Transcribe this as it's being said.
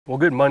Well,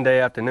 good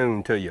Monday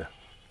afternoon to you.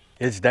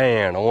 It's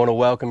Dan. I want to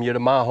welcome you to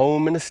my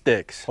home in the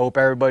sticks. Hope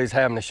everybody's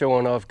having a sure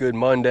enough good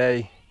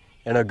Monday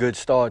and a good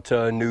start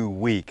to a new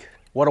week.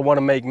 What I want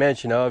to make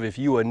mention of, if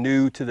you are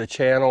new to the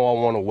channel, I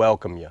want to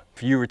welcome you.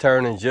 If you're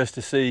returning just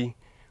to see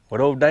what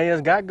old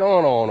Dan's got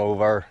going on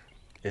over,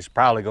 it's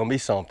probably going to be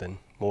something,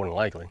 more than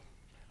likely.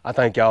 I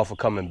thank y'all for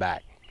coming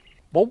back.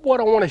 But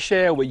what I want to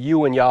share with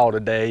you and y'all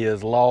today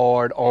is,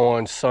 Lord,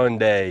 on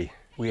Sunday,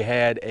 we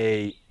had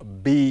a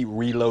bee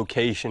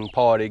relocation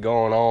party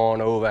going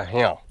on over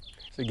here.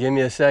 So give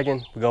me a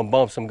second, we're gonna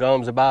bump some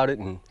gums about it,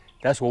 and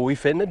that's what we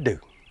finna do.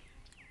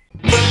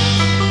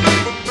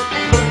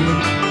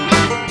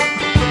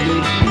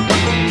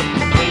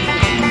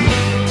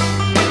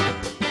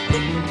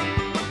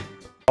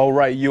 All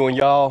right, you and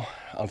y'all,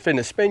 I'm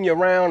finna spin you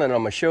around and I'm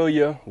gonna show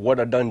you what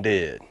I done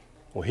did.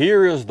 Well,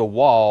 here is the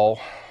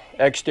wall,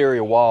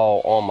 exterior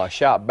wall on my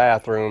shop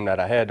bathroom that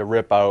I had to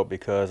rip out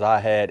because I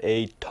had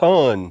a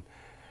ton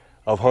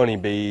of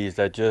honeybees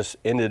that just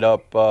ended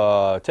up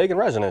taking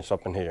residence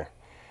up in here.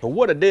 So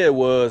what I did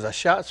was I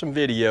shot some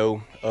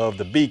video of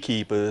the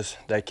beekeepers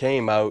that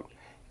came out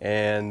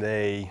and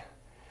they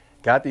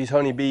got these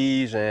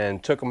honeybees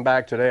and took them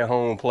back to their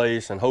home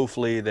place, and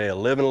hopefully they're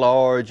living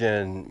large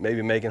and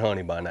maybe making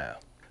honey by now.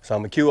 So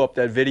I'm gonna cue up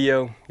that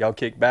video, y'all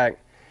kick back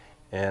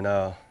and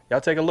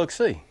y'all take a look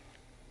see.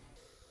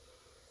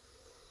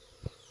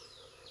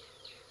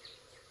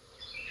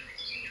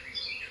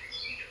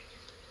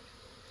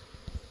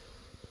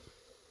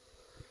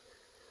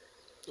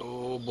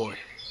 Oh boy.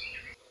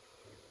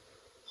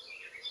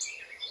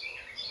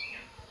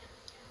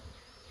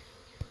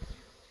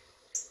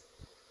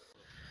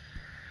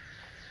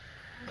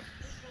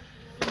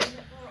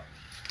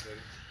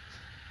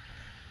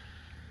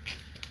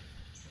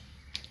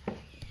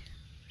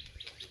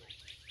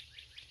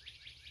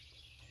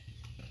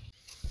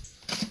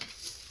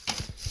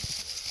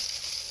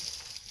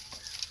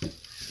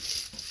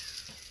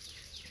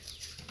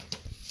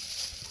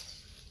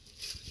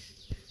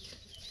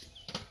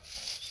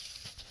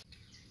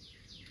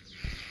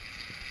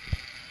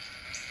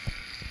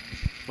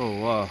 Oh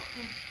wow.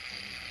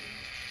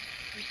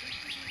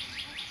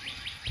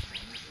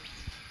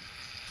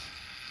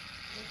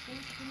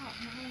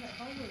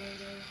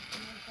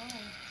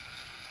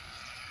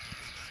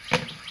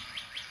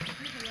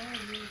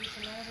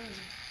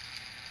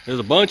 There's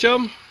a bunch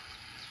of them?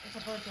 It's a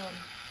bunch of them.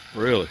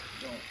 Really?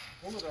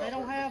 They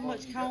don't have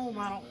much comb,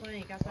 I don't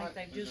think. I think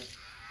they've just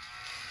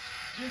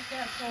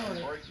got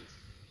started. Break it.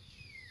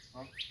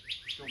 Huh?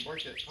 It's gonna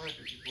break that pipe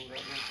if you pull that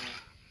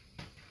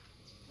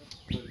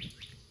one.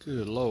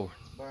 Good Lord.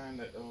 Behind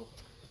that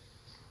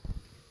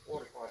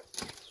water pipe.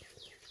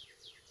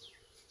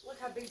 Look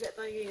how big that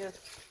thing is.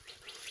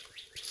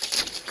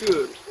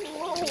 Good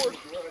Lord. Alright.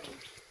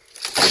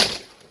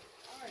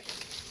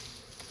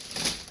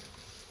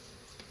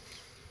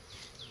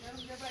 Let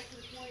them go back to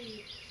the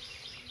queen.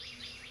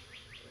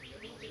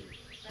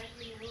 Back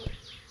in the wood.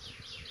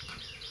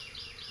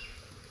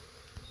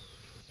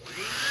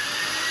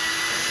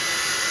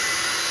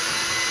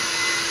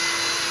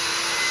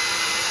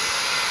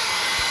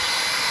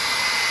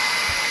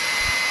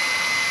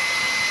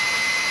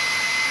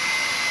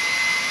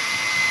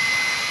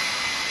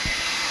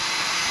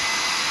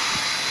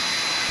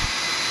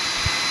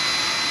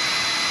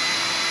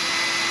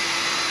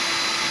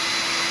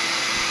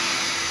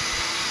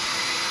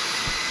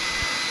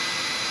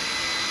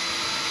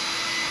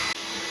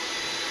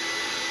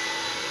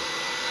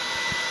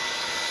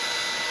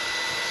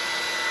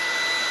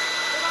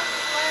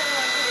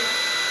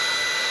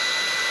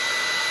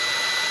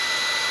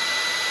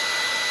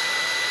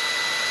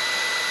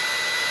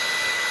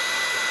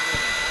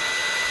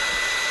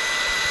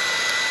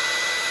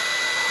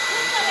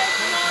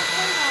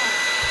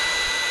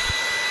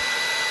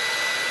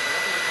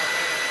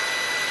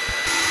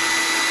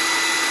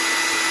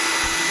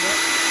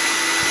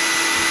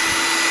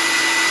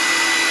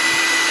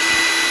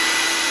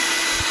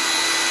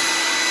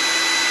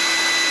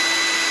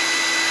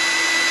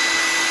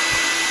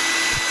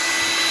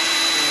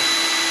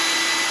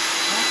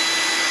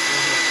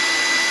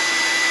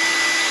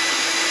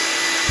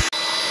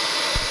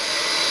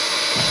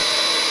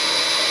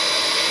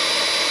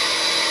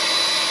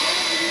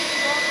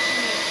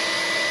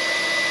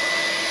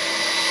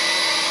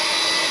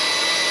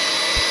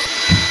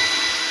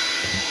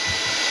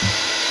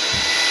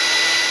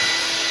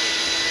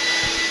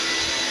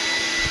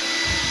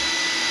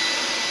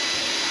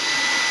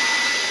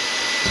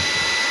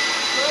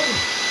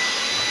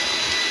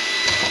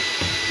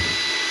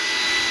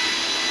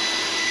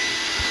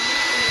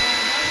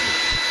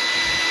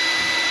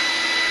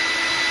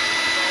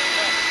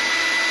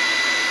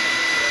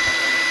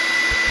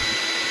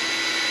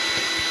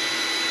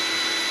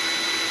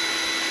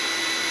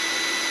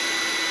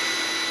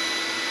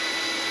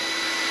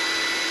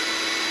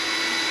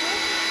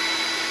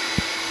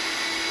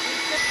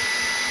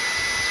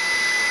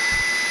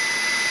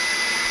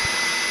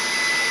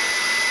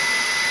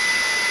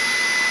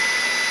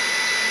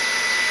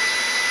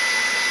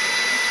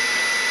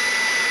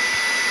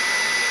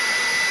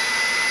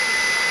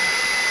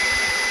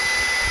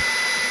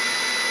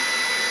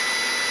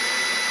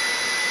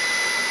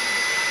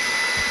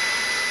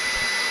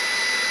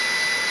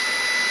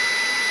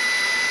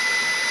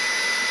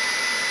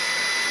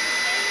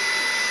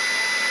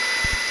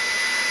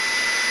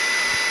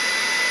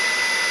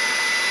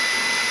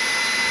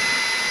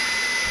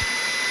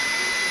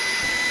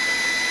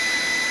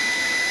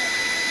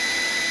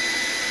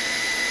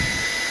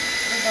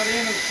 by the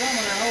end of the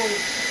summer, that whole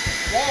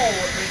wall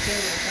would be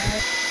covered with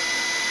sand.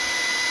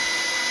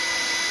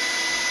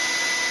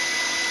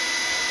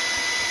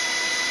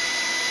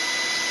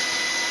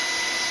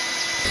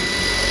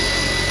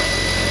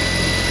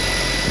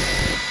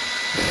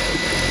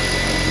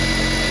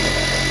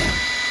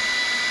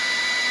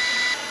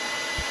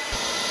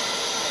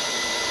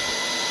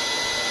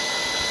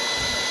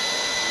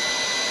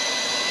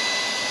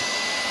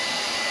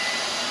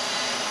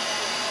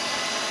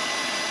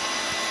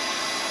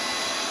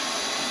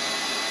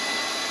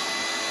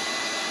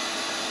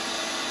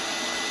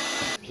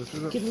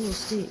 Get little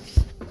sticks.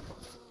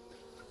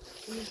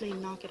 You just need to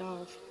knock it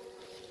off.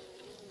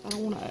 I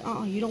don't want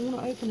to, you don't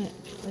want to open it.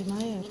 They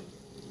mad.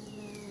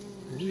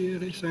 Yeah,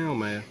 they sound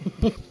mad.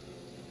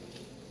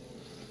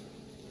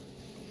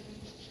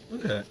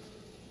 Look at that.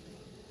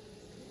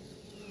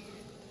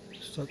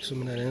 Stuck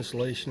some of that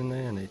insulation in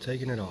there and they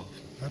taking it off.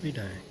 I'll be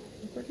dang.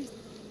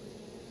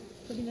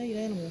 Pretty neat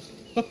animals.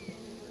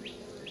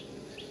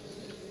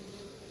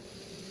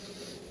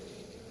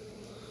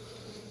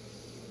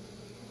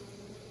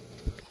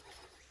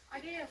 I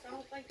guess. I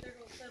don't think they're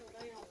going to settle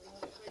down.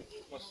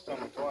 Must have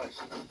done it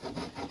twice.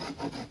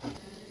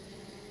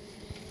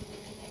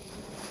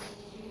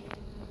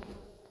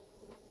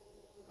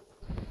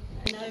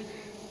 You know,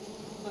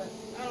 but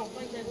I don't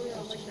think they will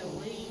unless they'll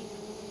leave.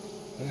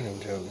 Look at them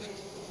toes.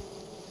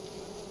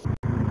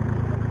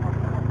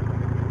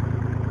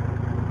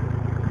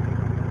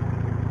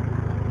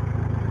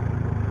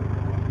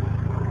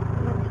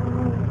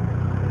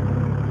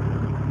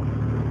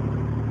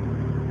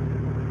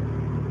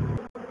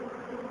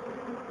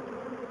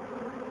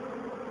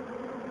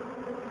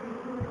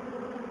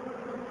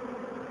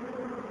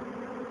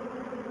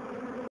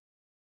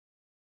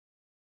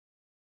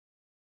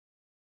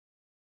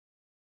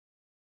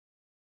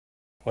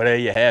 Well, there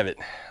you have it.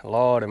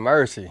 Lord of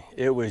mercy.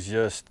 It was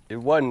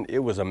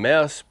a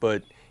mess,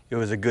 but it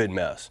was a good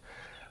mess.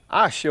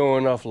 I sure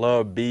enough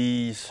love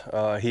bees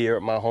here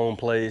at my home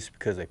place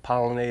because they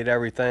pollinate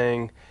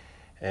everything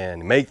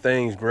and make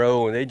things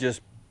grow, and they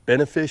just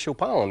beneficial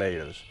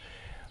pollinators.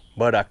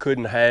 But I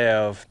couldn't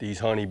have these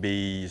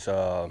honeybees,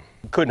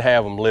 couldn't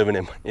have them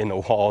living in the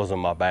walls of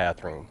my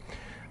bathroom.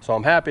 So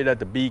I'm happy that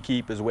the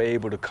beekeepers were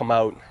able to come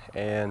out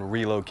and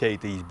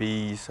relocate these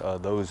bees,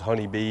 those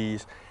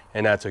honeybees,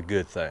 and that's a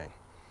good thing.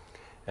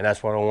 And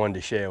that's what I wanted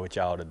to share with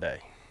y'all today.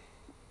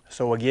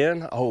 So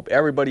again, I hope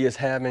everybody is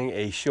having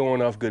a sure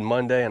enough good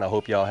Monday, and I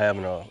hope y'all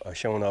having a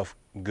sure enough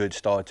good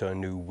start to a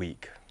new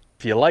week.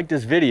 If you like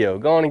this video,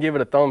 go on and give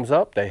it a thumbs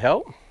up, they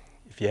help.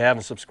 If you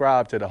haven't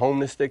subscribed to the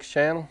Homeless Sticks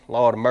channel,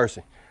 Lord of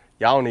mercy,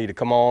 y'all need to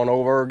come on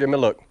over and give me a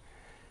look,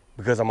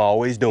 because I'm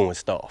always doing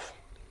stuff,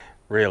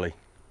 really.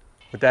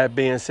 With that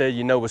being said,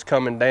 you know what's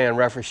coming, Dan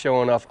Reference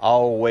Sure Enough,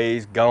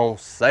 always gon'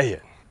 say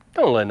it.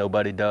 Don't let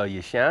nobody dull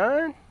your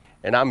shine.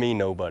 And I mean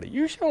nobody.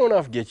 You sure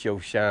enough get your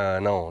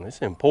shine on. It's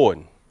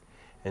important.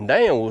 And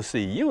Dan will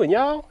see you and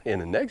y'all in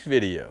the next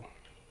video.